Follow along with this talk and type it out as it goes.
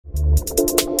Welcome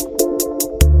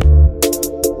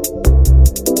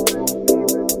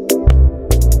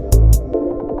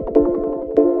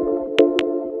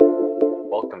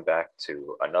back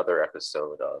to another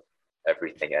episode of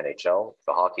Everything NHL,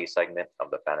 the hockey segment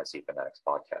of the Fantasy Fanatics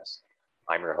podcast.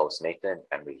 I'm your host, Nathan,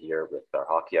 and we're here with our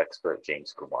hockey expert,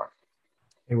 James Kumar.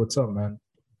 Hey, what's up, man?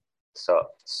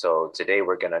 So today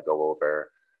we're going to go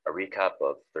over a recap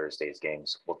of Thursday's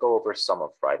games. We'll go over some of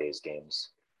Friday's games.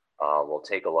 We'll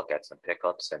take a look at some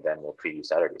pickups, and then we'll preview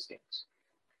Saturday's games.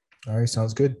 All right,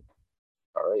 sounds good.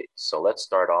 All right, so let's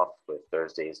start off with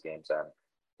Thursday's games, and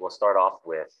we'll start off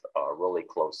with a really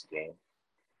close game.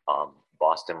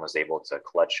 Boston was able to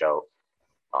clutch out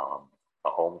a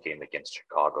home game against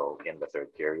Chicago in the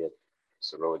third period.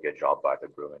 So really good job by the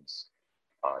Bruins.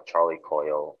 Charlie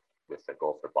Coyle with a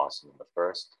goal for Boston in the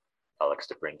first. Alex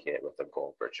DeBrincat with a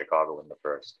goal for Chicago in the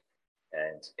first.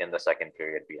 And in the second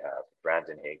period, we have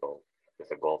Brandon Hagel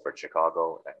with a goal for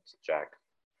Chicago and Jack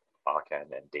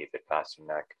Ahcan and David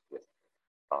Pastrnak with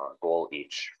a goal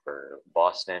each for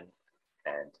Boston.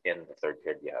 And in the third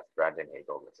period, we have Brandon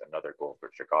Hagel with another goal for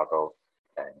Chicago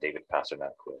and David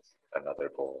Pastrnak with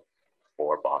another goal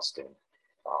for Boston.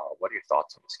 What are your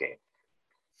thoughts on this game?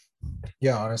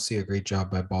 Yeah, honestly, a great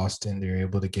job by Boston. They're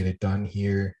able to get it done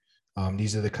here.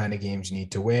 These are the kind of games you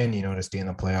need to win, to stay in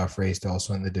the playoff race. They're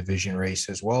also in the division race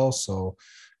as well. So,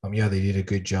 they did a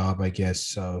good job, I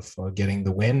guess, of getting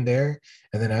the win there.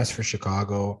 And then as for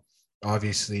Chicago,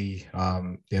 obviously,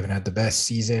 they haven't had the best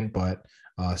season, but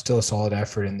still a solid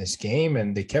effort in this game.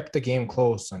 And they kept the game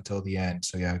close until the end.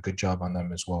 So, yeah, good job on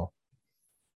them as well.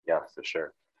 Yeah, for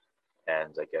sure.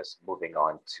 And I guess moving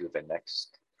on to the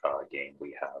next game,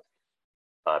 we have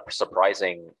a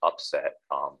surprising upset.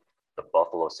 The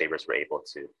Buffalo Sabres were able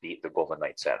to beat the Golden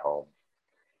Knights at home.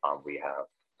 We have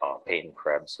Peyton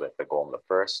Krebs with the goal in the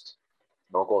first,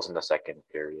 no goals in the second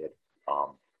period.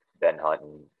 Ben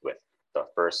Hutton with the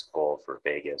first goal for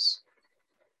Vegas,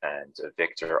 and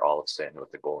Victor Olofsson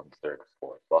with the goal in the third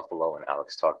for Buffalo, and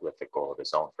Alex Tuch with the goal of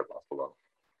his own for Buffalo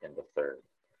in the third.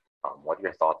 What are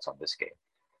your thoughts on this game?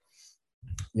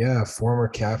 Yeah, former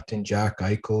captain Jack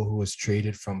Eichel, who was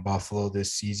traded from Buffalo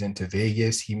this season to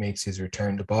Vegas, he makes his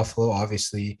return to Buffalo.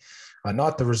 Obviously,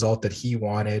 not the result that he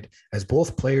wanted, as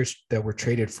both players that were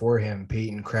traded for him,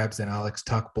 Peyton Krebs and Alex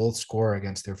Tuch, both score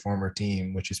against their former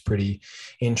team, which is pretty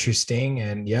interesting.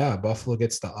 And yeah, Buffalo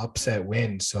gets the upset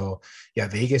win. So yeah,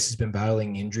 Vegas has been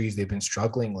battling injuries. They've been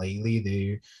struggling lately.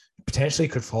 They potentially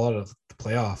could fall out of the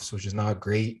playoffs, which is not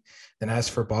great. Then as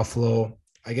for Buffalo,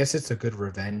 I guess it's a good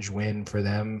revenge win for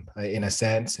them in a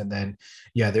sense. And then,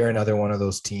 yeah, they're another one of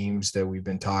those teams that we've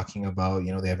been talking about.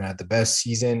 They haven't had the best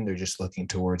season. They're just looking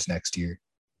towards next year.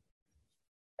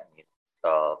 I mean,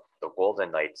 the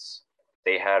Golden Knights,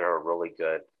 they had a really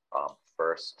good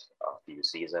first few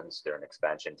seasons. They're an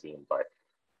expansion team, but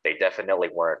they definitely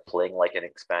weren't playing like an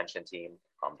expansion team.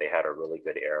 They had a really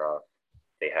good era.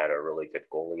 They had a really good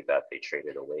goalie that they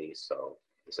traded away. So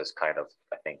this is kind of,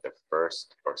 I think, the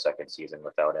first or second season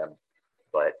without him,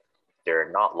 but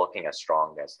they're not looking as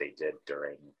strong as they did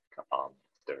during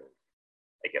their,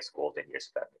 I guess, golden years,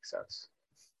 if that makes sense.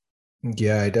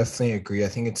 Yeah, I definitely agree. I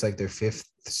think it's like their fifth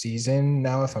season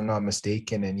now, if I'm not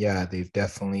mistaken. And yeah, they're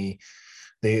definitely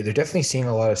seeing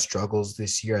a lot of struggles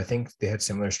this year. I think they had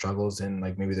similar struggles in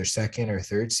like maybe their second or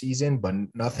third season, but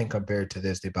nothing compared to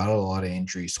this. They battled a lot of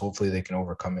injuries. Hopefully they can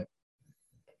overcome it.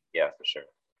 Yeah, for sure.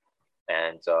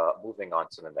 And moving on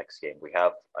to the next game, we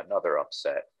have another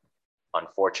upset.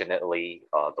 Unfortunately,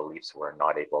 the Leafs were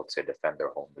not able to defend their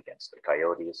home against the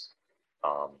Coyotes.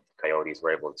 Coyotes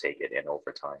were able to take it in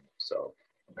overtime. So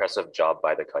impressive job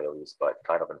by the Coyotes, but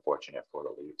kind of unfortunate for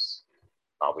the Leafs.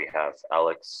 We have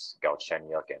Alex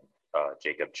Galchenyuk and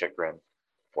Jacob Chychrun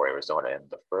for Arizona in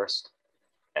the first.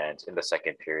 And in the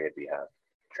second period, we have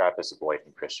Travis Boyd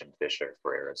and Christian Fischer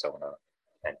for Arizona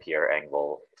and Pierre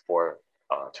Engvall for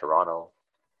Toronto.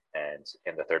 And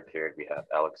in the third period, we have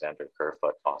Alexander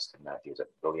Kerfoot, Austin Matthews, and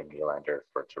William Nylander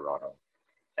for Toronto.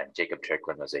 And Jacob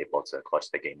Chychrun was able to clutch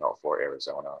the game out for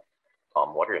Arizona.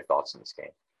 What are your thoughts on this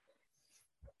game?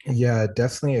 Yeah,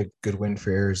 definitely a good win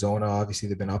for Arizona. Obviously,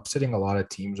 they've been upsetting a lot of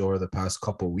teams over the past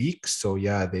couple of weeks. So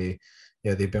yeah, they've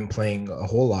been playing a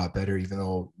whole lot better, even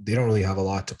though they don't really have a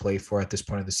lot to play for at this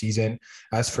point of the season.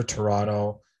 As for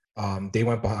Toronto, they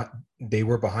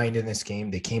were behind in this game.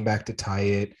 They came back to tie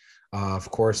it. Of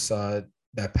course,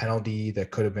 that penalty that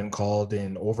could have been called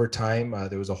in overtime.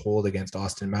 There was a hold against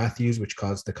Austin Matthews, which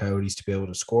caused the Coyotes to be able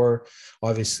to score.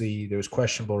 Obviously, there was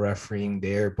questionable refereeing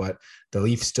there, but the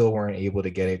Leafs still weren't able to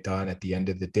get it done at the end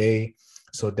of the day.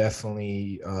 So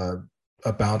definitely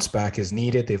a bounce back is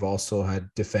needed. They've also had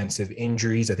defensive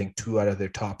injuries. I think 2 out of their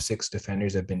top 6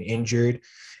 defenders have been injured,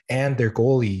 and their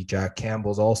goalie, Jack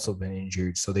Campbell's also been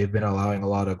injured. So they've been allowing a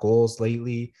lot of goals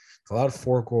lately, a lot of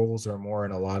 4 goals or more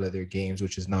in a lot of their games,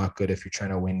 which is not good if you're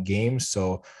trying to win games.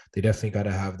 So they definitely got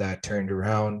to have that turned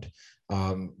around.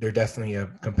 They're definitely a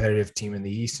competitive team in the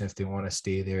East, and if they want to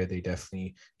stay there, they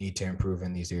definitely need to improve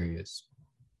in these areas.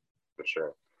 For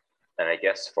sure. And I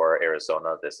guess for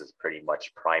Arizona, this is pretty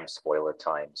much prime spoiler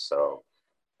time. So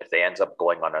if they end up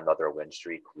going on another win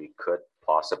streak, we could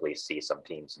possibly see some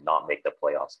teams not make the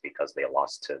playoffs because they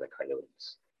lost to the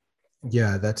Coyotes.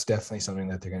 Yeah, that's definitely something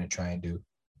that they're going to try and do.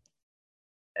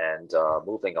 And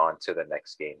moving on to the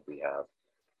next game, we have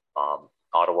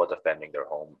Ottawa defending their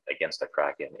home against the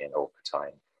Kraken in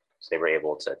overtime. So they were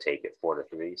able to take it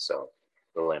 4-3. So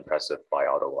really impressive by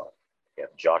Ottawa. We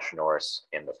have Josh Norris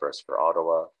in the first for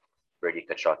Ottawa, Brady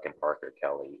Tkachuk and Parker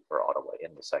Kelly for Ottawa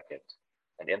in the second.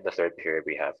 And in the third period,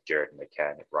 we have Jared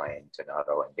McCann, Ryan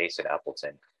Donato, and Mason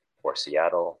Appleton for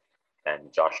Seattle.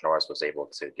 And Josh Norris was able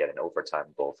to get an overtime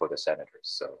goal for the Senators.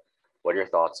 So what are your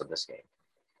thoughts on this game?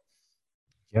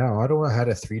 Yeah, Ottawa had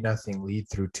a 3-0 lead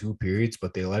through 2 periods,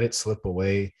 but they let it slip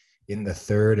away in the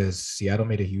third as Seattle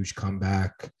made a huge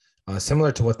comeback,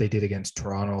 similar to what they did against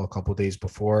Toronto a couple days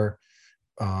before.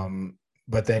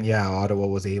 But then, yeah, Ottawa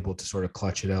was able to sort of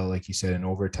clutch it out, like you said, in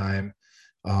overtime.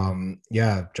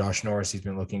 Yeah, Josh Norris, he's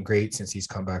been looking great since he's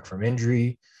come back from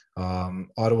injury.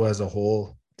 Ottawa as a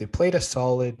whole, they played a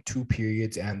solid 2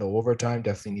 periods and the overtime.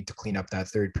 Definitely need to clean up that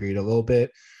third period a little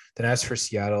bit. Then as for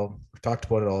Seattle, we've talked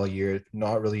about it all year.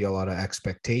 Not really a lot of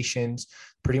expectations.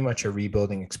 Pretty much a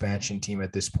rebuilding expansion team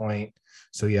at this point.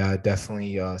 So yeah,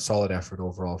 definitely a solid effort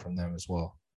overall from them as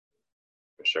well.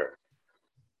 For sure.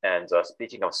 And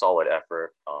speaking of solid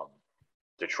effort,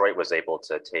 Detroit was able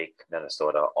to take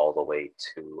Minnesota all the way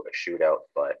to a shootout,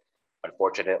 but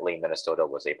unfortunately, Minnesota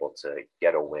was able to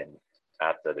get a win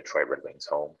at the Detroit Red Wings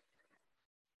home.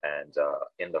 And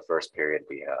in the first period,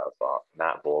 we have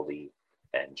Matt Boldy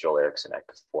and Joel Eriksson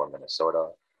for Minnesota.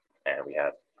 And we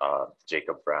have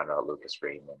Jacob Vrana, Lucas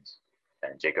Raymond,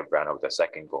 and Jacob Vrana with the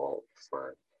second goal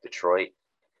for Detroit.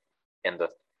 In the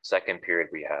second period,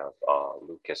 we have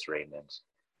Lucas Raymond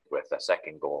with a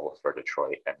second goal for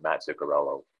Detroit, and Matt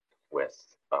Zuccarello with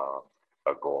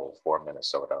a goal for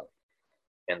Minnesota.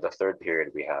 In the third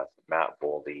period, we have Matt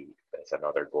Boldy with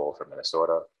another goal for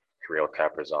Minnesota, Kirill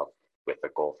Kaprizov with a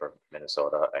goal for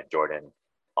Minnesota, and Jordan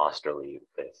Osterley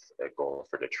with a goal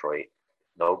for Detroit.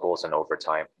 No goals in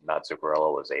overtime. Matt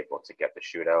Zuccarello was able to get the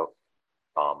shootout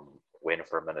win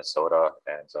for Minnesota.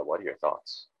 And so what are your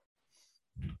thoughts?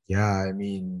 Yeah, I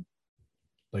mean,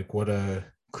 like what a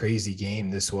crazy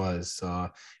game this was. It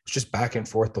was just back and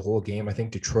forth the whole game. I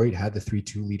think Detroit had the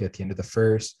 3-2 lead at the end of the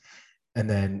first, and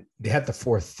then they had the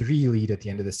 4-3 lead at the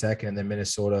end of the second, and then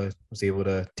Minnesota was able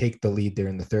to take the lead there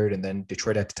in the third, and then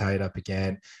Detroit had to tie it up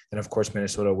again. And of course,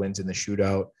 Minnesota wins in the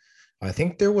shootout. I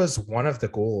think there was one of the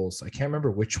goals. I can't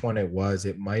remember which one it was.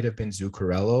 It might have been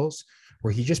Zuccarello's,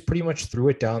 where he just pretty much threw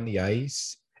it down the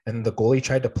ice and the goalie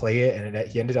tried to play it and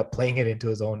he ended up playing it into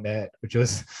his own net, which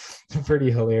was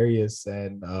pretty hilarious.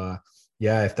 And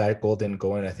yeah, if that goal didn't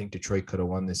go in, I think Detroit could have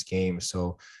won this game.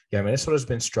 So yeah, Minnesota's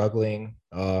been struggling.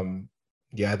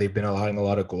 Yeah, they've been allowing a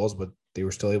lot of goals, but they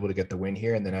were still able to get the win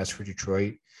here. And then as for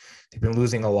Detroit, they've been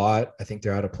losing a lot. I think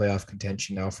they're out of playoff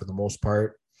contention now for the most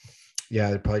part. Yeah,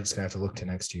 they're probably just gonna have to look to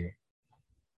next year.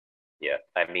 Yeah,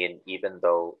 I mean, even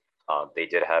though they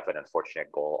did have an unfortunate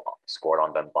goal scored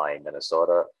on them by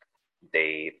Minnesota,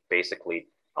 they basically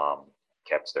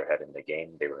kept their head in the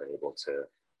game. They were able to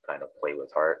kind of play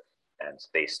with heart, and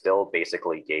they still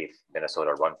basically gave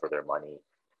Minnesota a run for their money.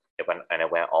 It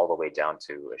went all the way down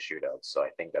to a shootout. So I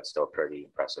think that's still pretty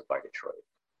impressive by Detroit.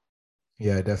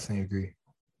 Yeah, I definitely agree.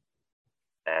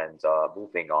 And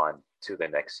moving on to the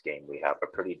next game, we have a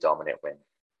pretty dominant win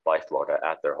by Florida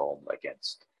at their home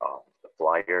against the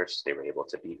Flyers. They were able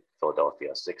to beat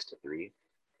Philadelphia 6-3.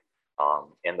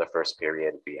 In the first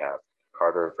period, we have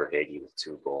Carter Verhaeghe with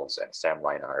 2 goals and Sam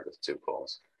Reinhart with 2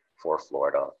 goals for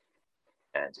Florida.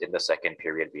 And in the second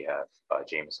period, we have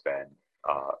James Van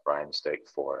Riemsdyk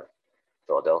for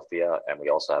Philadelphia, and we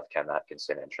also have Ken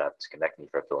Atkinson and Travis Konecny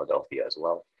for Philadelphia as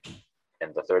well.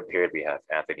 In the third period, we have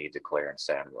Anthony Duclair and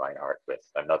Sam Reinhart with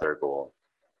another goal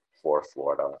for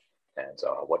Florida. And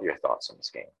what are your thoughts on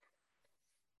this game?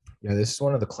 Yeah, this is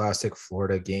one of the classic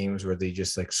Florida games where they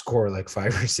just like score like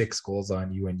 5 or 6 goals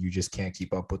on you and you just can't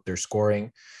keep up with their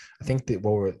scoring. I think that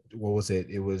what was it?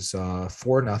 It was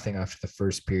 4-0 after the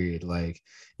first period. Like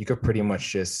you could pretty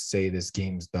much just say this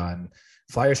game's done.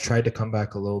 Flyers tried to come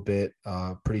back a little bit,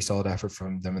 pretty solid effort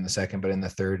from them in the second, but in the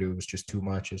third it was just too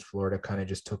much as Florida kind of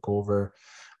just took over.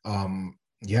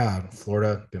 Yeah,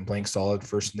 Florida been playing solid,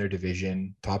 first in their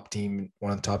division, top team,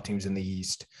 one of the top teams in the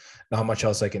East. Not much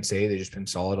else I can say. They've just been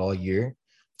solid all year.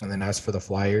 And then as for the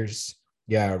Flyers,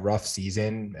 yeah, rough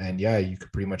season. And yeah, you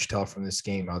could pretty much tell from this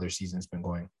game how their season's been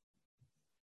going.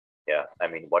 Yeah, I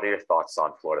mean, what are your thoughts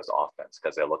on Florida's offense?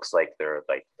 Because it looks like they're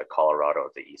like the Colorado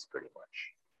of the East, pretty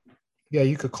much. Yeah,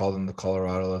 you could call them the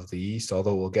Colorado of the East,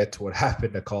 although we'll get to what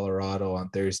happened to Colorado on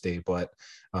Thursday. But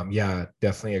yeah,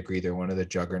 definitely agree. They're one of the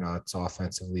juggernauts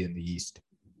offensively in the East.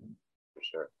 For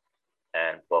sure.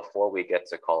 And before we get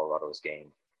to Colorado's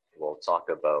game, we'll talk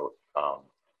about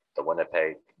the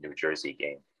Winnipeg, New Jersey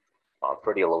game.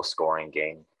 Pretty low scoring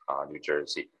game.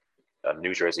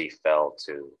 New Jersey fell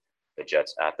to the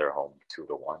Jets at their home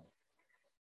 2-1.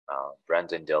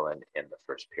 Brendan Dillon in the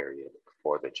first period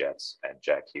for the Jets and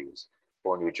Jack Hughes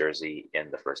for New Jersey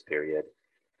in the first period.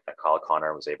 Kyle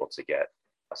Connor was able to get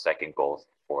a second goal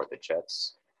for the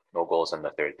Jets. No goals in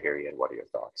the third period. What are your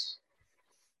thoughts?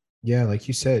 Yeah, like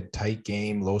you said, tight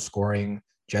game, low scoring.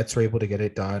 Jets were able to get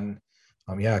it done.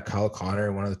 Yeah, Kyle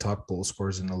Connor, one of the top goal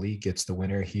scorers in the league, gets the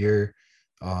winner here.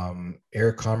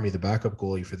 Eric Comrie, the backup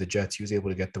goalie for the Jets, he was able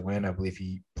to get the win. I believe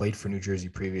he played for New Jersey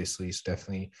previously, so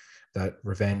definitely that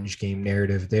revenge game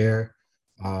narrative there.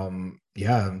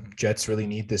 Yeah, Jets really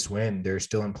need this win. They're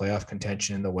still in playoff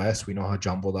contention in the West. We know how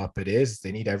jumbled up it is.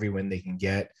 They need every win they can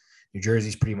get. New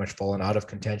Jersey's pretty much fallen out of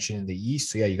contention in the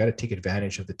East. So yeah, you got to take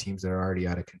advantage of the teams that are already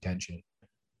out of contention.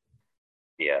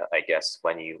 Yeah, I guess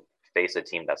when you face a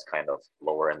team that's kind of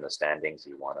lower in the standings,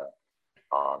 you want to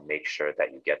make sure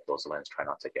that you get those wins. Try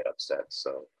not to get upset.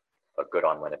 So, a good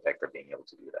on Winnipeg for being able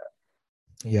to do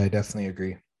that. Yeah, I definitely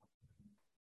agree.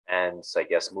 And so I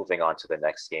guess moving on to the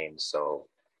next game. So,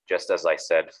 just as I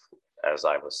said, as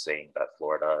I was saying, that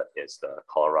Florida is the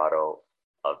Colorado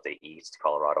of the East.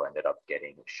 Colorado ended up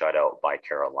getting shut out by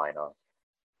Carolina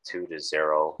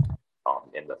 2-0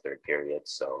 in the third period.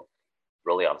 So,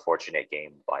 really unfortunate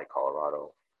game by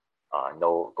Colorado.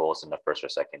 No goals in the first or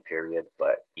second period,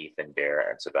 but Ethan Bear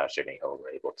and Sebastian Aho were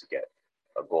able to get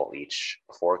a goal each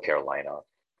for Carolina.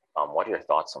 What are your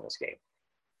thoughts on this game?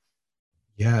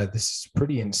 Yeah, this is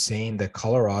pretty insane that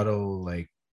Colorado, like,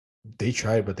 they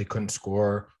tried, but they couldn't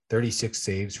score. 36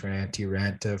 saves for Antti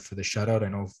Ranta for the shutout. I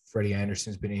know Freddie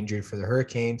Anderson's been injured for the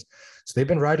Hurricanes. So they've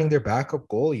been riding their backup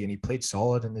goalie, and he played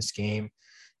solid in this game.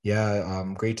 Yeah,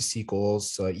 great to see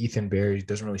goals. Ethan Bear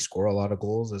doesn't really score a lot of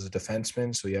goals as a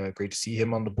defenseman. So, yeah, great to see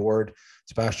him on the board.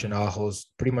 Sebastian Aho's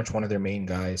pretty much one of their main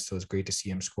guys. So it's great to see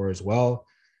him score as well.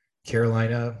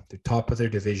 Carolina, the top of their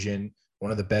division, one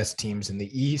of the best teams in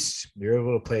the East. They're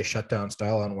able to play a shutdown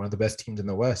style on one of the best teams in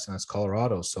the West, and that's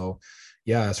Colorado. So,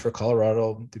 yeah, as for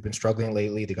Colorado, they've been struggling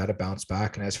lately. They got to bounce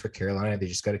back. And as for Carolina, they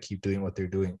just got to keep doing what they're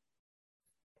doing.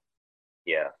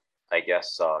 Yeah, I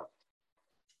guess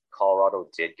Colorado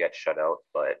did get shut out,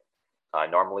 but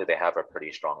normally they have a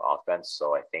pretty strong offense.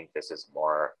 So I think this is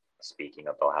more speaking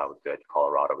about how good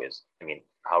Colorado is. I mean,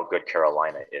 how good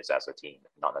Carolina is as a team,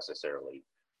 not necessarily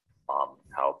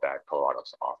how bad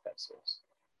Colorado's offense is.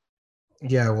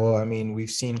 Yeah, well, I mean, we've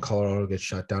seen Colorado get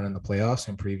shut down in the playoffs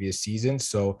in previous seasons.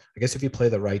 So I guess if you play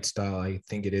the right style, I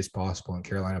think it is possible. And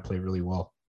Carolina played really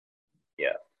well.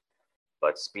 Yeah.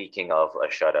 But speaking of a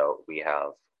shutout, we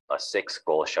have a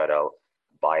 6-goal shutout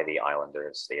by the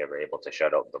Islanders. They were able to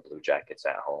shut out the Blue Jackets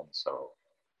at home. So,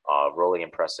 really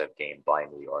impressive game by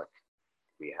New York.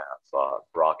 We have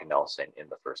Brock Nelson in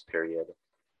the first period,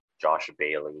 Josh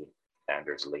Bailey,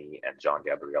 Anders Lee, and John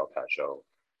Gabriel Pageau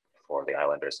for the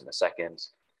Islanders in the second.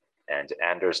 And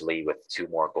Anders Lee with 2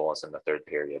 more goals in the third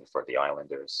period for the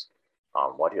Islanders.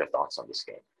 What are your thoughts on this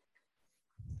game?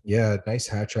 Yeah, nice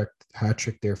hat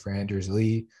trick there for Anders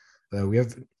Lee.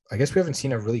 I guess we haven't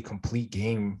seen a really complete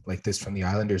game like this from the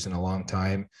Islanders in a long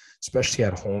time, especially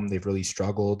at home. They've really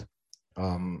struggled.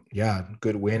 Yeah,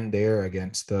 good win there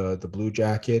against the Blue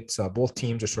Jackets. Both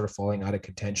teams are sort of falling out of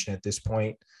contention at this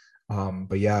point.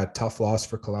 But yeah, tough loss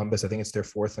for Columbus. I think it's their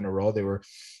 4th in a row. They were,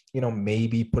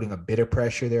 maybe putting a bit of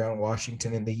pressure there on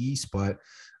Washington in the East, but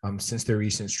since their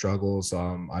recent struggles,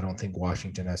 I don't think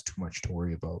Washington has too much to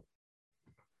worry about.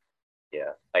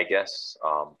 Yeah, I guess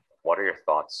what are your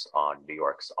thoughts on New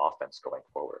York's offense going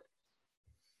forward?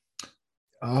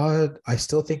 I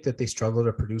still think that they struggle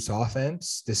to produce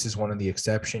offense. This is one of the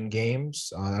exception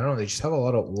games. I don't know. They just have a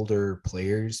lot of older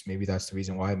players. Maybe that's the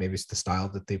reason why. Maybe it's the style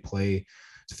that they play.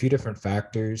 It's a few different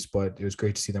factors, but it was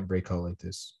great to see them break out like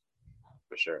this.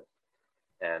 For sure.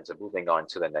 And moving on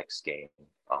to the next game,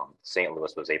 St.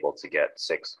 Louis was able to get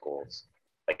 6 goals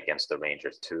against the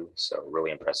Rangers too. So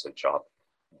really impressive job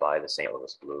by the St.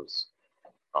 Louis Blues.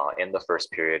 In the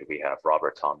first period, we have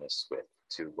Robert Thomas with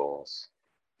 2 goals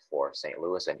for St.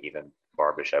 Louis, and even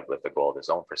Barbashev with a goal of his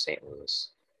own for St. Louis,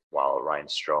 while Ryan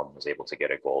Strome was able to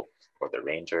get a goal for the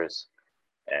Rangers.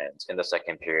 And in the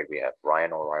second period, we have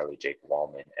Ryan O'Reilly, Jake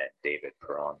Wallman, and David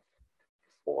Perron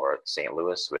for St.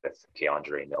 Louis, with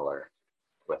Keandre Miller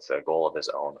with a goal of his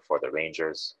own for the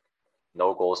Rangers.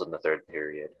 No goals in the third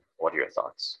period. What are your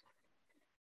thoughts?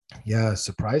 Yeah,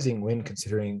 surprising win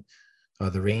considering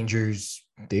the Rangers,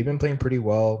 they've been playing pretty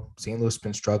well. St. Louis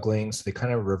been struggling, so they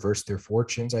kind of reversed their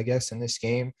fortunes, I guess, in this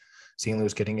game. St.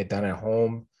 Louis getting it done at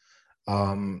home.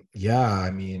 Yeah, I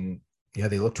mean, yeah,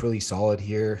 they looked really solid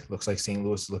here. Looks like St.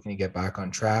 Louis is looking to get back on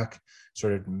track,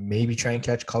 sort of maybe try and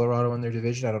catch Colorado in their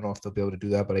division. I don't know if they'll be able to do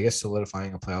that, but I guess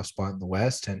solidifying a playoff spot in the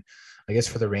West. And I guess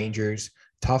for the Rangers,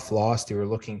 tough loss. They were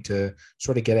looking to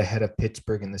sort of get ahead of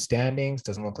Pittsburgh in the standings.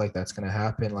 Doesn't look like that's going to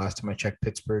happen. Last time I checked,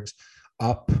 Pittsburgh's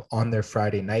up on their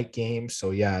Friday night game. So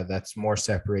yeah, that's more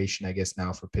separation, I guess,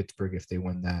 now for Pittsburgh if they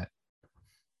win that.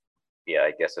 Yeah,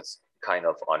 I guess it's kind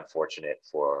of unfortunate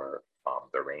for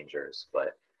the Rangers,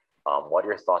 but what are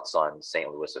your thoughts on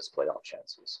St. Louis's playoff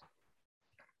chances?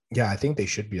 Yeah, I think they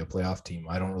should be a playoff team.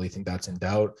 I don't really think that's in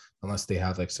doubt unless they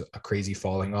have like a crazy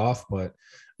falling off. But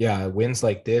yeah, wins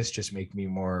like this just make me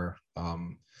more, I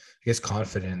guess,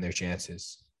 confident in their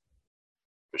chances.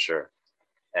 For sure.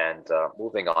 And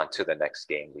moving on to the next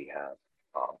game, we have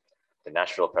the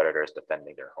Nashville Predators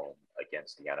defending their home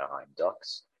against the Anaheim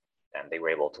Ducks, and they were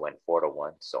able to win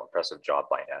 4-1. So impressive job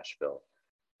by Nashville.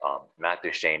 Matt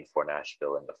Duchene for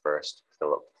Nashville in the first,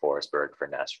 Philip Forsberg for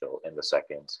Nashville in the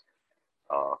second,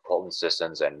 Colton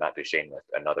Sissons and Matt Duchene with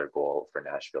another goal for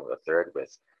Nashville in the third,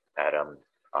 with Adam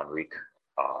Henrique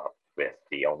with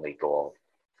the only goal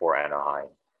for Anaheim.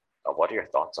 What are your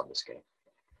thoughts on this game?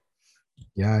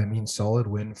 Yeah, I mean, solid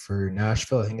win for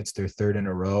Nashville. I think it's their third in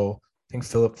a row. I think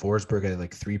Philip Forsberg had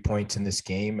like 3 points in this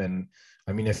game. And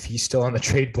I mean, if he's still on the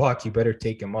trade block, you better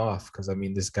take him off because I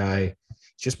mean, this guy is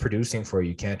just producing for you.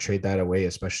 You can't trade that away,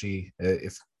 especially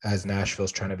if as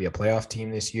Nashville's trying to be a playoff team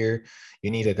this year.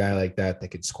 You need a guy like that that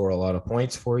could score a lot of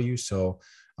points for you. So,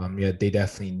 yeah, they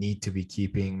definitely need to be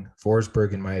keeping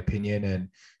Forsberg, in my opinion. And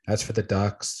as for the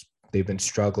Ducks, they've been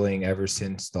struggling ever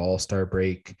since the All-Star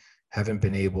break, haven't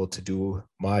been able to do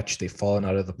much. They've fallen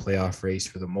out of the playoff race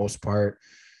for the most part.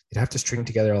 They'd have to string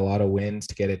together a lot of wins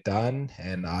to get it done.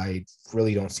 And I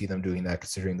really don't see them doing that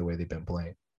considering the way they've been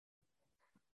playing.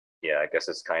 Yeah, I guess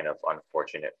it's kind of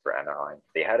unfortunate for Anaheim.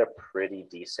 They had a pretty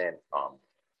decent,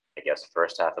 I guess,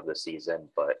 first half of the season,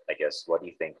 but I guess what do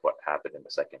you think what happened in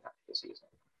the second half of the season?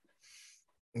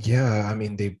 Yeah, I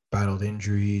mean, they battled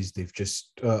injuries. They've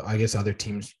just, I guess, other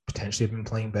teams potentially have been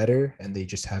playing better, and they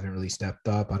just haven't really stepped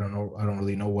up. I don't know. I don't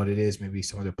really know what it is. Maybe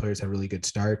some of their players had really good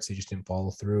starts. They just didn't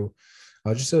follow through.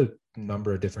 Just a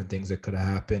number of different things that could have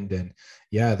happened, and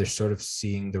yeah, they're sort of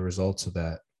seeing the results of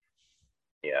that.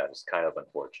 Yeah, it's kind of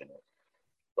unfortunate.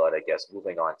 But I guess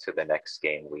moving on to the next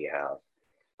game, we have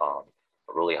a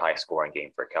really high scoring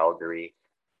game for Calgary.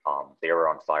 They were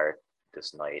on fire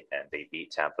this night and they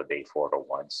beat Tampa Bay 4-1.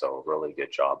 So really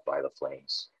good job by the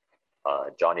Flames.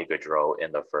 Johnny Gaudreau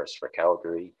in the first for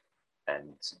Calgary,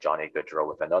 and Johnny Gaudreau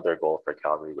with another goal for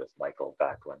Calgary, with Michael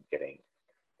Backlund getting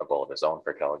a goal of his own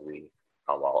for Calgary,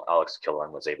 while Alex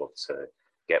Killorn was able to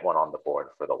get one on the board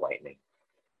for the Lightning.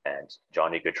 And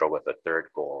Johnny Gaudreau with a third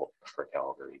goal for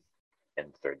Calgary in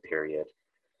the third period.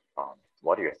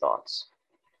 What are your thoughts?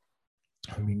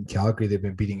 I mean, Calgary, they've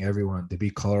been beating everyone. They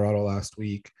beat Colorado last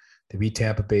week. They beat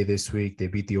Tampa Bay this week. They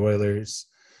beat the Oilers.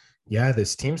 Yeah,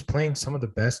 this team's playing some of the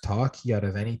best hockey out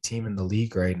of any team in the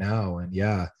league right now. And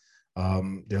yeah,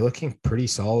 they're looking pretty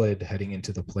solid heading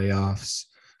into the playoffs.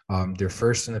 They're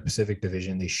first in the Pacific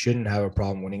Division. They shouldn't have a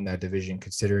problem winning that division,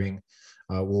 considering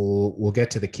we'll get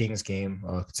to the Kings game,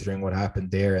 considering what happened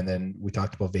there, and then we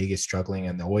talked about Vegas struggling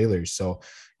and the Oilers. So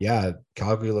yeah,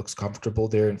 Calgary looks comfortable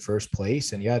there in first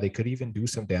place, and yeah, they could even do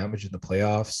some damage in the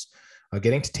playoffs.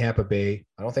 Getting to Tampa Bay,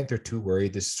 I don't think they're too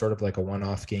worried. This is sort of like a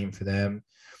one-off game for them.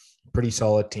 Pretty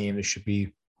solid team. They should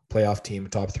be playoff team,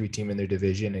 top 3 team in their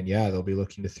division, and yeah, they'll be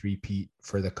looking to three-peat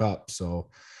for the cup. So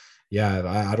yeah,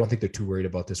 I don't think they're too worried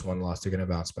about this one loss. They're going to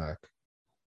bounce back.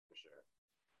 For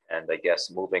sure. And I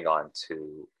guess moving on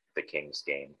to the Kings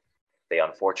game, They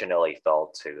unfortunately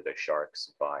fell to the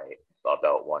Sharks by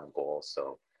about 1 goal.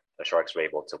 So the Sharks were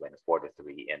able to win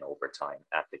 4-3 in overtime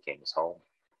at the Kings' home.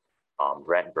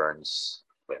 Brent Burns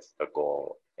with a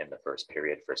goal in the first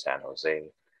period for San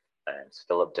Jose, and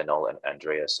Philip Deneau and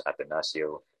Andreas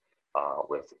Athanasiou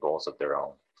with goals of their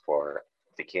own for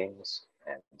the Kings.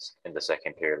 And in the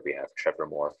second period, we have Trevor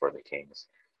Moore for the Kings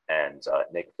and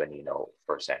Nick Bonino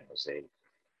for San Jose.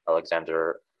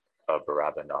 Alexander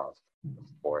Barabanov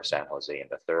for San Jose in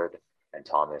the third, and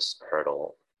Thomas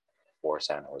Hertl for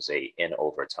San Jose in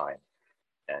overtime.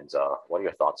 And what are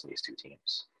your thoughts on these two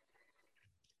teams?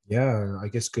 Yeah, I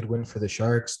guess good win for the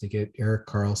Sharks to get Erik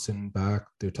Karlsson back,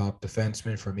 their top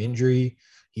defenseman, from injury.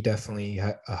 He definitely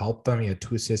helped them. He had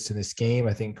 2 assists in this game.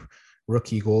 I think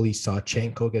rookie goalie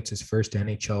Sawchenko gets his first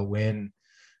NHL win.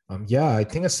 Yeah, I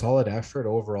think a solid effort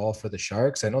overall for the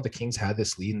Sharks. I know the Kings had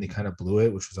this lead and they kind of blew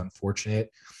it, which was unfortunate.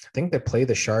 I think they play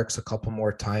the Sharks a couple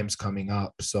more times coming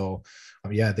up. So,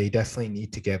 yeah, they definitely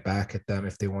need to get back at them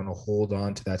if they want to hold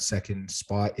on to that second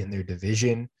spot in their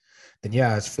division. Then,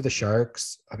 yeah, as for the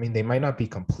Sharks, I mean, they might not be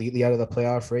completely out of the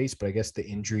playoff race, but I guess the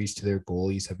injuries to their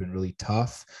goalies have been really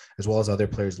tough, as well as other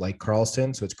players like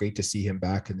Karlsson. So it's great to see him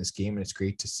back in this game, and it's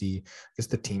great to see, I guess,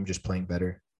 the team just playing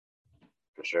better.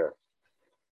 For sure.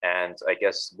 And I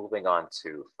guess moving on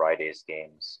to Friday's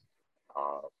games,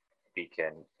 we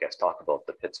can talk about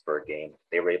the Pittsburgh game.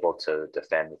 They were able to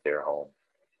defend their home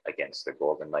against the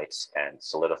Golden Knights and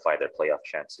solidify their playoff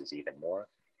chances even more.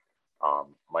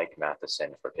 Mike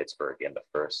Matheson for Pittsburgh in the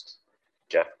first,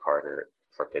 Jeff Carter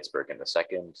for Pittsburgh in the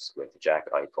second, with Jack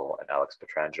Eichel and Alex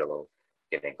Pietrangelo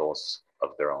getting goals of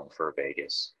their own for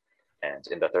Vegas. And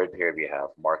in the third period, we have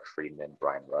Mark Friedman,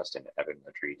 Brian Rust, and Evan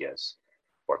Rodriguez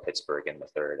for Pittsburgh in the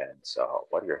third. And so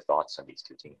what are your thoughts on these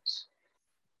two teams?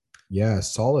 Yeah,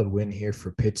 solid win here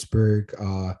for Pittsburgh.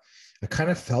 I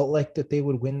kind of felt like that they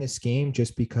would win this game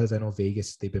just because I know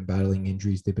Vegas, they've been battling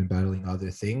injuries, they've been battling other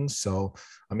things. So,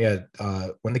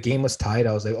 when the game was tied,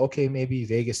 I was like, okay, maybe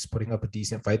Vegas is putting up a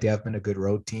decent fight. They have been a good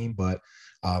road team, but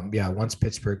once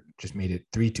Pittsburgh just made it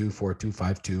 3-2, 4-2,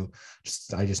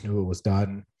 5-2, I just knew it was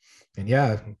done. And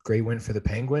yeah, great win for the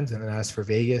Penguins. And then as for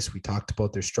Vegas, we talked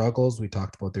about their struggles, we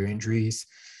talked about their injuries.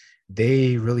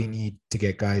 They really need to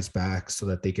get guys back so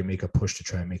that they can make a push to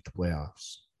try and make the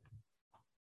playoffs.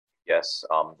 Yes.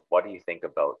 What do you think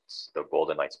about the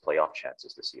Golden Knights playoff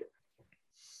chances this year?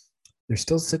 They're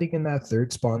still sitting in that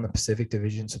third spot in the Pacific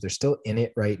Division, so they're still in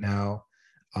it right now.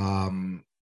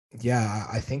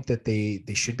 I think that they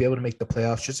should be able to make the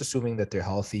playoffs, just assuming that they're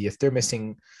healthy. If they're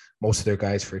missing most of their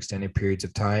guys for extended periods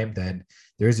of time, then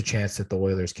there is a chance that the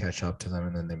Oilers catch up to them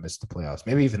and then they miss the playoffs.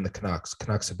 Maybe even the Canucks.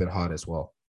 Canucks have been hot as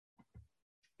well.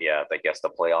 Yeah, I guess the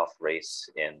playoff race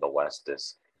in the West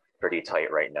is pretty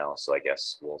tight right now. So I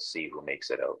guess we'll see who makes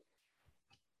it out.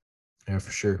 Yeah,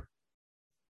 for sure.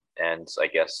 And I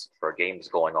guess for games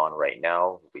going on right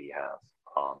now, we have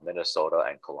Minnesota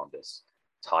and Columbus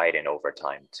tied in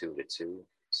overtime 2-2.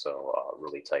 So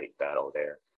really tight battle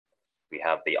there. We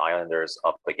have the Islanders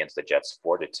up against the Jets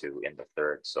 4-2 in the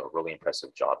third. So really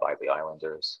impressive job by the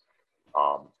Islanders.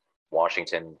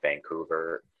 Washington,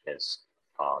 Vancouver is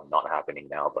not happening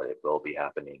now, but it will be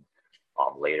happening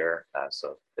later as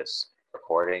of this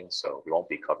recording. So we won't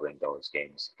be covering those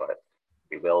games, but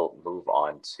we will move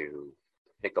on to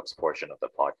the pickups portion of the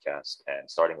podcast.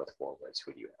 And starting with forwards,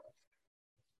 who do you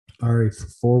have? All right, for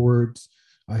forwards,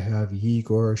 I have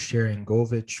Igor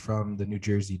Sharangovich from the New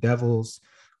Jersey Devils.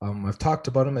 I've talked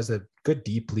about him as a good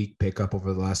deep league pickup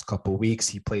over the last couple of weeks.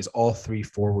 He plays all 3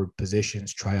 forward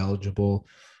positions, tri-eligible.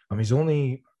 He's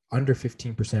only under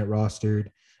 15% rostered.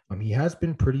 He has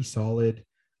been pretty solid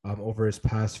over his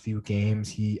past few games.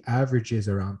 He averages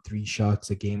around 3 shots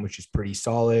a game, which is pretty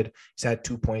solid. He's had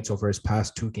 2 points over his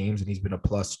past 2 games, and he's been a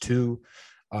 +2.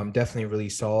 Definitely really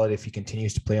solid. If he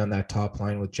continues to play on that top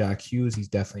line with Jack Hughes, he's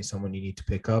definitely someone you need to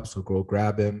pick up. So go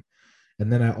grab him.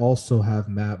 And then I also have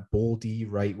Matt Boldy,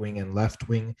 right wing and left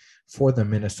wing for the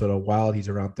Minnesota Wild. He's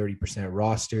around 30%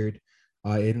 rostered.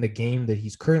 In the game that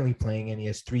he's currently playing in, he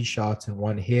has 3 shots and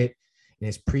 1 hit. In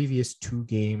his previous 2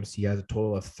 games, he has a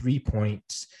total of 3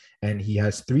 points, and he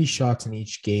has 3 shots in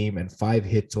each game and 5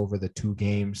 hits over the 2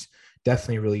 games.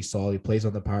 Definitely really solid. He plays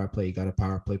on the power play. He got a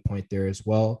power play point there as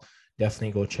well.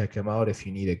 Definitely go check him out if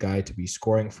you need a guy to be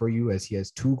scoring for you, as he has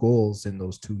 2 goals in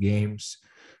those 2 games.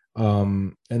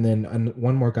 And then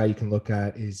one more guy you can look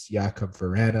at is Jakub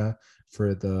Vrana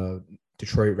for the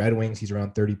Detroit Red Wings. He's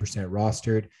around 30%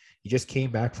 rostered. He just came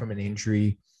back from an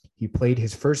injury. He played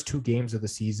his first 2 games of the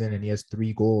season, and he has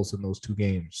 3 goals in those 2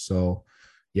 games. So,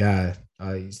 yeah,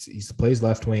 he plays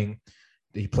left wing.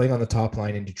 He playing on the top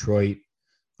line in Detroit.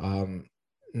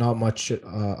 not much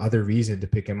other reason to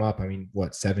pick him up. I mean,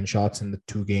 what, 7 shots in the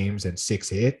 2 games and 6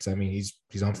 hits? I mean,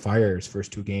 he's on fire his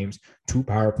first 2 games, 2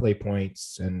 power play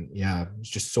points, and yeah, it's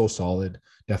just so solid.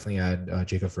 Definitely add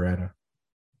Jacob Verena.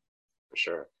 for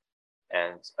sure.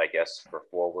 And I guess for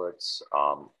forwards,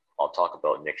 I'll talk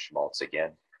about Nick Schmaltz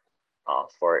again.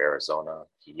 For Arizona,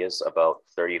 he is about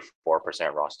 34%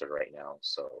 rostered right now.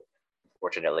 So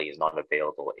fortunately, he's not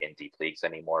available in deep leagues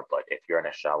anymore. But if you're in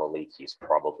a shallow league, he's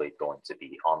probably going to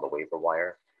be on the waiver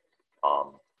wire.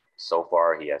 Um, so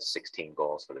far, he has 16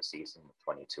 goals for the season,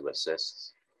 22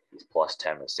 assists. He's plus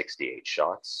 10 with 68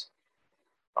 shots.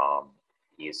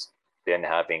 He's been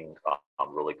having a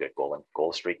really good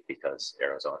goal streak because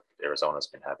Arizona's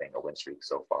been having a win streak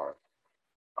so far.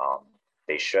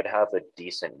 They should have a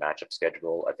decent matchup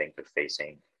schedule. I think they're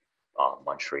facing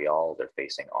Montreal, they're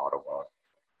facing Ottawa,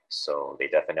 so they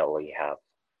definitely have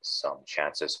some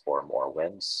chances for more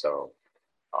wins. So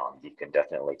you can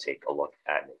definitely take a look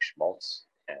at Nick Schmaltz.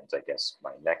 And I guess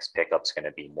my next pickup is going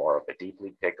to be more of a deep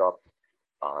league pickup.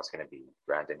 It's going to be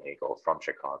Brandon Hagel from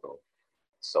Chicago.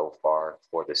 So far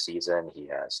for the season, he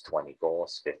has 20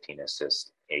 goals, 15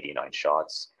 assists, 89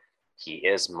 shots. He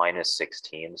is minus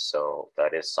 16, so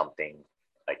that is something,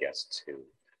 I guess, to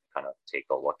kind of take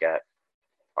a look at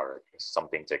or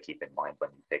something to keep in mind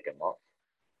when you pick him up.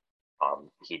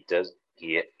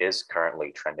 He is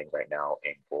currently trending right now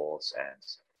in goals,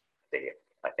 and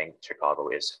I think Chicago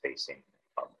is facing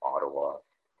Ottawa.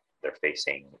 They're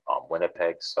facing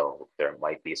Winnipeg, so there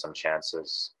might be some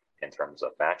chances in terms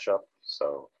of matchup.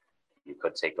 So you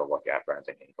could take a look at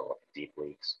Brandon Hagel in deep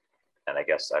leagues. And I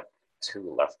guess I have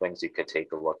 2 left wings you could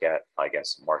take a look at. I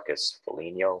guess Marcus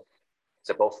Foligno. It's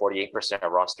about 48%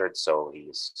 rostered, so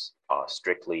he's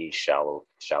strictly shallow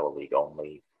league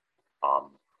only.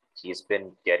 He's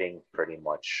been getting pretty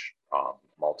much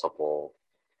multiple,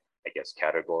 I guess,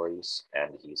 categories,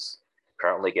 and he's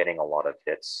currently getting a lot of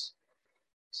hits.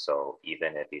 So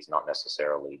even if he's not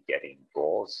necessarily getting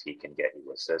goals, he can get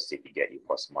you assists, he can get you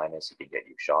plus minus, he can get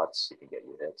you shots, he can get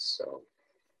you hits. So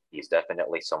he's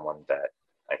definitely someone that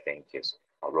I think is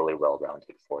really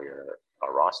well-rounded for your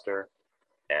roster.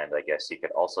 And I guess you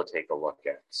could also take a look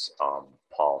at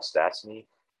Paul Stastny.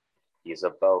 He's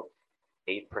about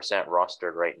 8%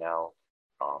 rostered right now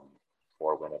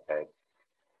for Winnipeg.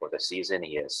 For the season,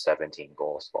 he has 17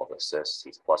 goals, 12 assists.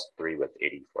 He's plus 3 with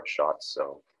 84 shots.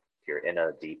 So if you're in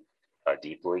a deep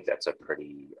league, that's a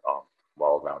pretty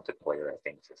well-rounded player, I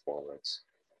think, for forwards.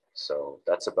 So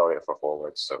that's about it for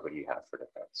forwards. So who do you have for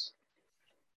defense?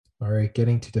 All right,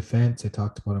 getting to defense, I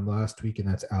talked about him last week, and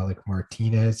that's Alec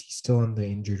Martinez. He's still on the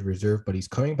injured reserve, but he's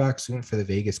coming back soon for the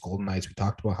Vegas Golden Knights. We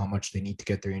talked about how much they need to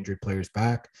get their injured players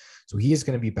back. So he is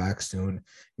going to be back soon.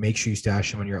 Make sure you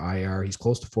stash him on your IR. He's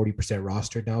close to 40%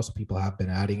 rostered now, so people have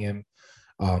been adding him.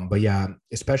 But yeah,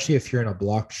 especially if you're in a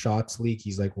block shots league,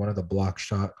 he's like one of the block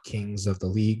shot kings of the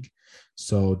league.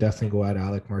 So definitely go at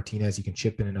Alec Martinez. You can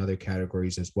chip in other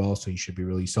categories as well. So he should be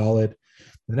really solid.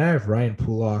 And then I have Ryan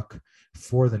Pulock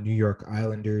for the New York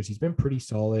Islanders. He's been pretty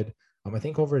solid. I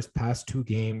think over his past 2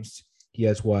 games, he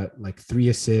has like 3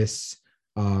 assists.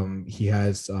 He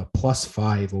has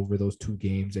 +5 over those 2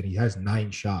 games, and he has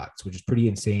 9 shots, which is pretty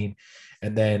insane.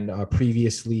 And then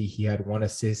previously, he had 1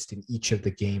 assist in each of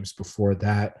the games before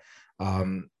that,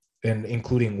 and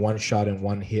including 1 shot and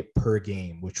 1 hit per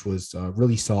game, which was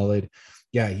really solid.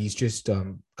 Yeah, he's just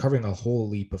covering a whole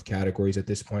leap of categories at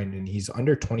this point, and he's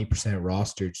under 20%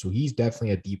 rostered. So he's definitely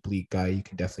a deep league guy. You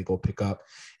can definitely go pick up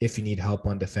if you need help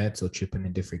on defense. He'll chip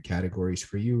in different categories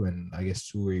for you. And I guess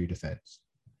who are your defense?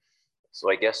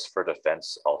 So I guess for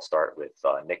defense, I'll start with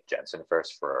Nick Jensen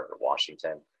first for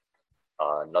Washington.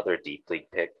 Another deep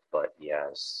league pick, but he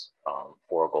has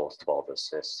 4 goals, 12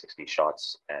 assists, 60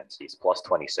 shots, and he's plus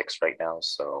 26 right now.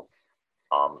 So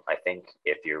I think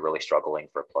if you're really struggling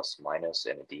for plus minus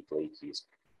in a deep league, he's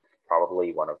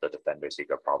probably one of the defenders you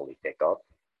could probably pick up.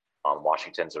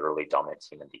 Washington's a really dominant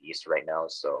team in the East right now,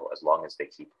 so as long as they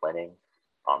keep winning,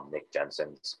 Nick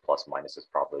Jensen's plus minus is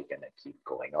probably going to keep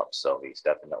going up. So he's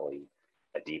definitely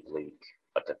a deep league,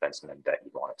 a defenseman that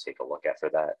you want to take a look at for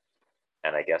that.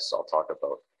 And I guess I'll talk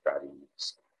about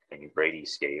Brady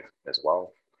Skjei as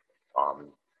well.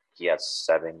 He has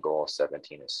 7 goals,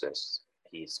 17 assists.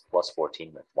 He's plus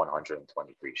 14 with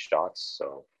 123 shots.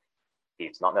 So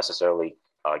he's not necessarily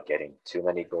getting too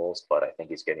many goals, but I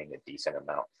think he's getting a decent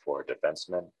amount for a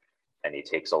defenseman. And he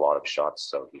takes a lot of shots,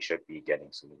 so he should be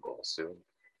getting some goals soon.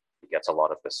 He gets a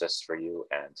lot of assists for you,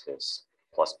 and his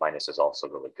plus minus is also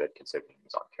really good considering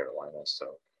he's on Carolina.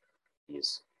 So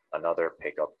he's another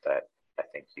pickup that I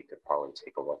think you could probably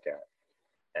take a look at.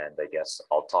 And I guess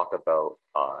I'll talk about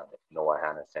Noah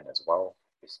Hanifin as well.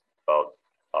 He's about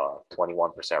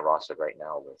 21% rostered right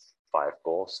now with 5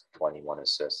 goals, 21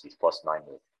 assists. He's +9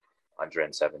 with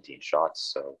 117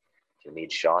 shots. So if you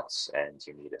need shots and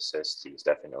you need assists, he's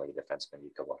definitely a defenseman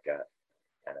you could look at.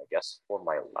 And I guess for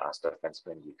my last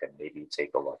defenseman, you can maybe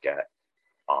take a look at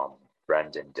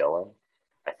Brendan Dillon.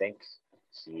 I think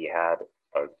he had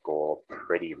a goal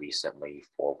pretty recently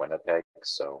for Winnipeg.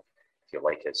 So if you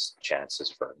like his chances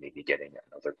for maybe getting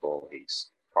another goal, he's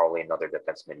probably another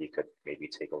defenseman you could maybe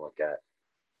take a look at.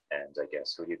 And I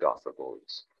guess who do you got for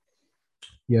goalies?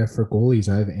 Yeah, for goalies,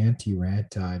 I have Antti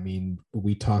Ranta. I mean,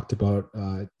 we talked about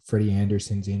Freddie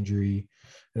Anderson's injury,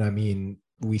 and I mean,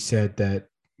 we said that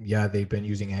yeah, they've been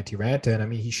using Antti Ranta, and I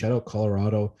mean, he shut out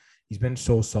Colorado. He's been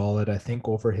so solid. I think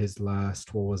over his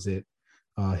last, what was it?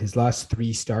 His last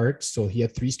 3 starts. So he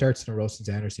had 3 starts in a row since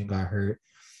Anderson got hurt.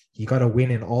 He got a win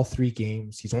in all 3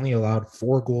 games. He's only allowed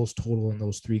 4 goals total in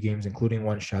those 3 games, including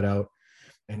 1 shutout.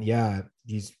 And yeah,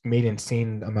 he's made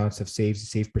insane amounts of saves. The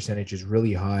save percentage is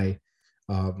really high.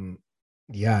 Um,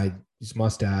 yeah, he's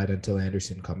must add until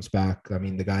Anderson comes back. I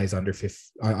mean, the guy's under 30%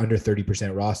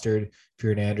 rostered. If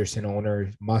you're an Anderson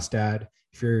owner, must add.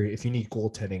 If you need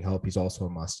goaltending help, he's also a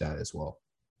must add as well.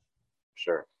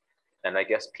 Sure. And I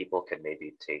guess people could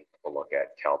maybe take a look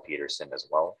at Cal Peterson as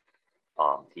well.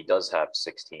 He does have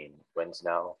 16 wins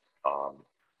now.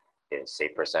 His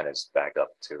save percent is back up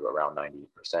to around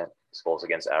 90%. His goals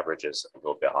against average is a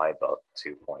little bit high, about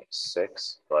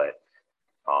 2.6. But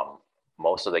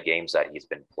most of the games that he's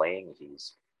been playing,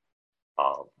 he's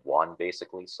won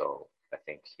basically. So I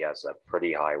think he has a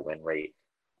pretty high win rate.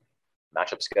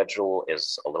 Matchup schedule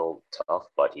is a little tough,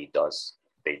 but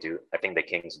I think the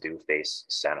Kings do face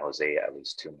San Jose at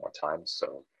least 2 more times.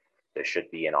 So there should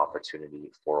be an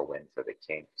opportunity for a win for the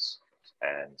Kings.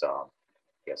 And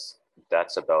yes,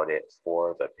 that's about it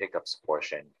for the pickups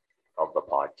portion of the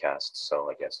podcast.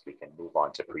 So I guess we can move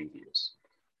on to previews.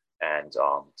 And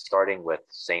starting with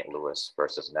St. Louis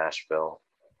versus Nashville,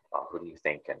 who do you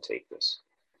think can take this?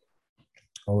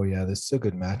 Oh yeah, this is a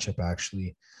good matchup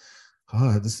actually.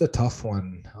 This is a tough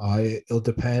one. It'll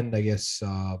depend, I guess,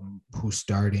 who's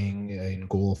starting in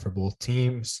goal for both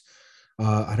teams.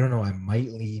 I don't know. I might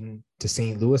lean to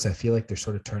St. Louis. I feel like they're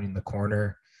sort of turning the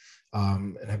corner.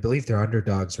 And I believe they're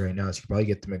underdogs right now, so you can probably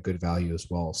get them at good value as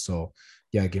well. So,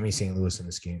 yeah, give me St. Louis in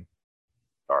this game.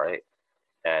 All right.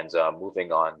 And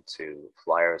moving on to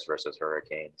Flyers versus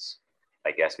Hurricanes,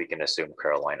 I guess we can assume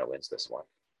Carolina wins this one.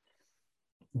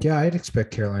 Yeah, I'd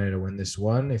expect Carolina to win this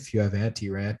one. If you have Antti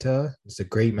Ranta, it's a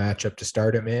great matchup to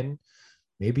start him in.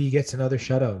 Maybe he gets another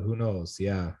shutout. Who knows?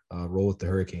 Yeah, roll with the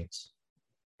Hurricanes.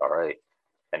 All right.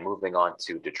 And moving on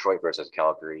to Detroit versus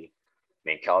Calgary. I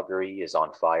mean, Calgary is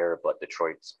on fire, but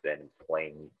Detroit's been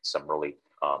playing some really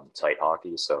tight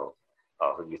hockey. So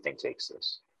who do you think takes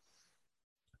this?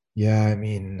 Yeah, I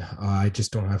mean, I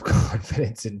just don't have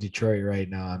confidence in Detroit right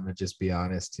now. I'm gonna just be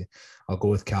honest. I'll go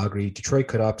with Calgary. Detroit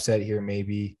could upset here,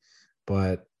 maybe,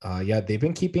 but yeah, they've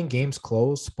been keeping games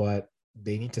close, but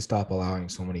they need to stop allowing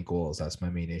so many goals. That's my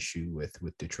main issue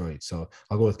with Detroit. So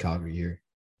I'll go with Calgary here.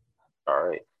 All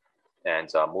right. And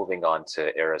moving on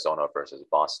to Arizona versus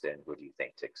Boston, who do you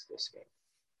think takes this game?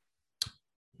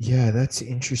 Yeah, that's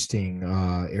interesting.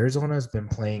 Arizona has been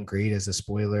playing great as a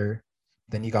spoiler.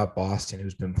 Then you got Boston,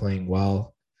 who's been playing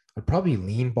well. I'd probably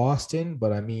lean Boston,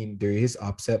 but I mean, there is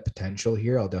upset potential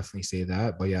here. I'll definitely say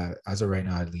that. But yeah, as of right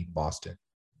now, I'd lean Boston.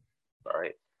 All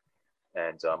right.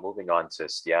 And moving on to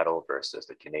Seattle versus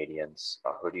the Canadiens,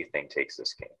 who do you think takes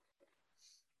this game?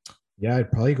 Yeah,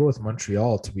 I'd probably go with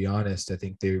Montreal, to be honest. I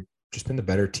think they've just been the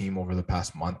better team over the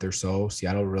past month or so.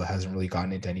 Seattle really hasn't really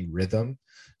gotten into any rhythm.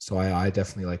 So I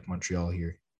definitely like Montreal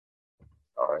here.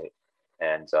 All right.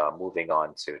 And moving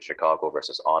on to Chicago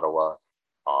versus Ottawa.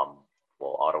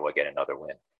 Will Ottawa get another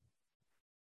win?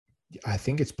 I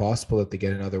think it's possible that they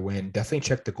get another win. Definitely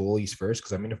check the goalies first,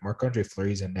 because I mean, if Marc-Andre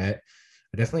Fleury's in net,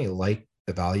 I definitely like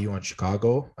the value on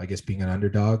Chicago, I guess being an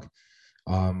underdog.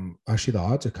 Actually, the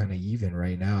odds are kind of even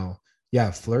right now.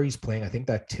 Yeah, Fleury's playing. I think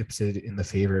that tips it in the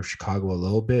favor of Chicago a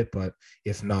little bit, but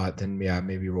if not, then yeah,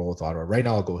 maybe roll with Ottawa. Right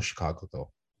now, I'll go with Chicago though.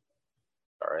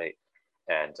 All right.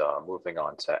 And moving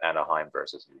on to Anaheim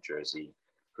versus New Jersey,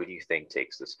 who do you think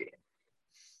takes this game?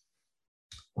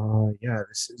 Yeah,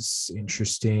 this is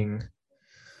interesting.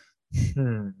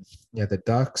 Yeah, the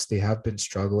Ducks, they have been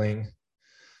struggling.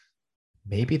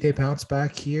 Maybe they bounce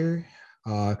back here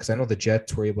because I know the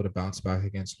Jets were able to bounce back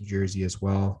against New Jersey as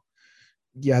well.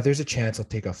 Yeah, there's a chance I'll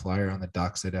take a flyer on the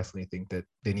Ducks. I definitely think that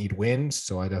they need wins,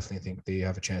 so I definitely think they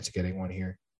have a chance of getting one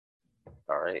here.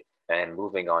 All right. And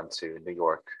moving on to New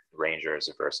York Rangers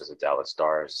versus the Dallas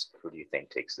Stars, who do you think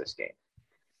takes this game?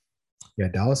 Yeah,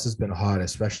 Dallas has been hot,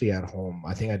 especially at home.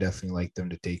 I think I definitely like them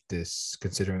to take this,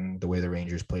 considering the way the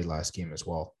Rangers played last game as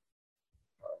well.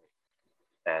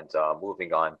 And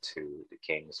moving on to the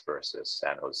Kings versus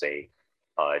San Jose,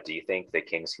 do you think the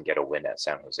Kings can get a win at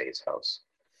San Jose's house?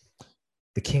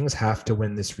 The Kings have to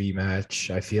win this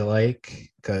rematch, I feel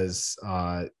like, because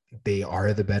they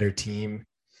are the better team.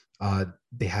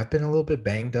 They have been a little bit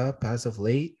banged up as of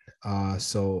late.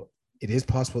 So it is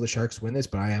possible the Sharks win this,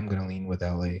 but I am going to lean with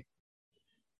LA.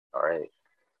 All right.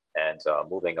 And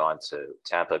moving on to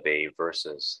Tampa Bay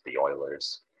versus the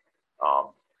Oilers, um,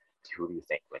 who do you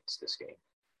think wins this game?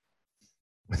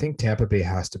 I think Tampa Bay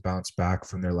has to bounce back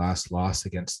from their last loss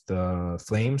against the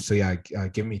Flames. So yeah,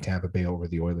 give me Tampa Bay over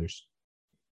the Oilers.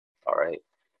 All right.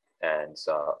 And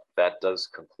that does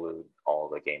conclude all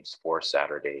the games for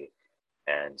Saturday.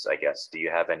 And I guess, do you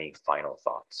have any final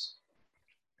thoughts?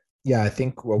 Yeah, I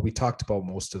think we talked about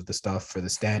most of the stuff for the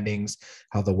standings,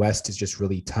 how the West is just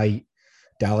really tight.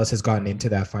 Dallas has gotten into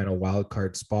that final wild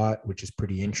card spot, which is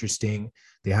pretty interesting.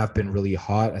 They have been really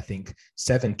hot. I think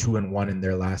 7-2-1 in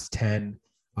their last 10.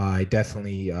 I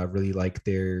definitely really like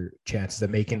their chances of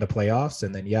making the playoffs.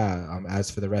 And then, yeah, as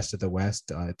for the rest of the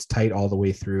West, it's tight all the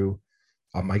way through.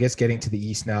 I guess getting to the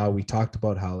East now, we talked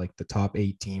about how like the top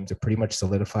 8 teams are pretty much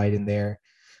solidified in there.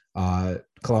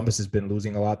 Columbus has been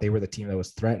losing a lot. They were the team that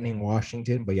was threatening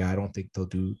Washington, but yeah, I don't think they'll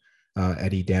do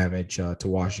any damage to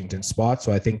Washington's spot.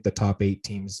 So I think the top 8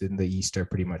 teams in the East are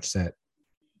pretty much set.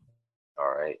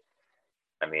 All right.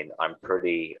 I mean, I'm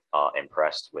pretty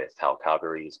impressed with how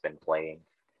Calgary's been playing.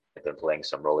 They've been playing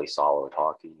some really solid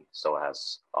hockey. So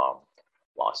has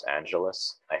Los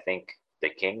Angeles. I think the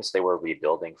Kings, they were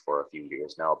rebuilding for a few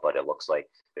years now, but it looks like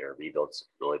their rebuild's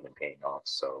really been paying off.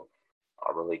 So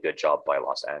a really good job by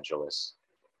Los Angeles.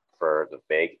 For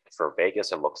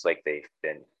Vegas, it looks like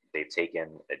they've taken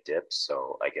a dip.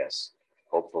 So I guess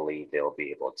hopefully they'll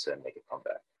be able to make a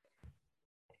comeback.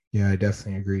 Yeah, I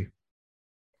definitely agree.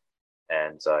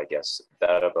 And I guess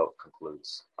that about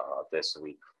concludes this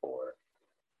week for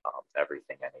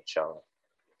everything NHL.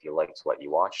 If you liked what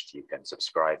you watched, you can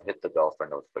subscribe, hit the bell for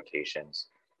notifications,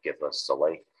 give us a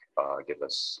like, give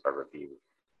us a review,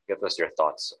 give us your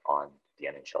thoughts on the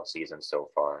NHL season so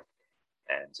far.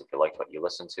 And if you liked what you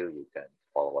listened to, you can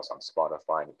follow us on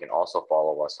Spotify. And you can also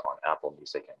follow us on Apple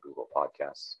Music and Google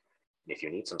Podcasts. And if you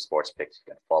need some sports picks,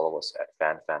 you can follow us at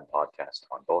FanFan Podcast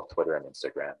on both Twitter and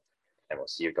Instagram. And we'll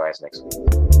see you guys next week.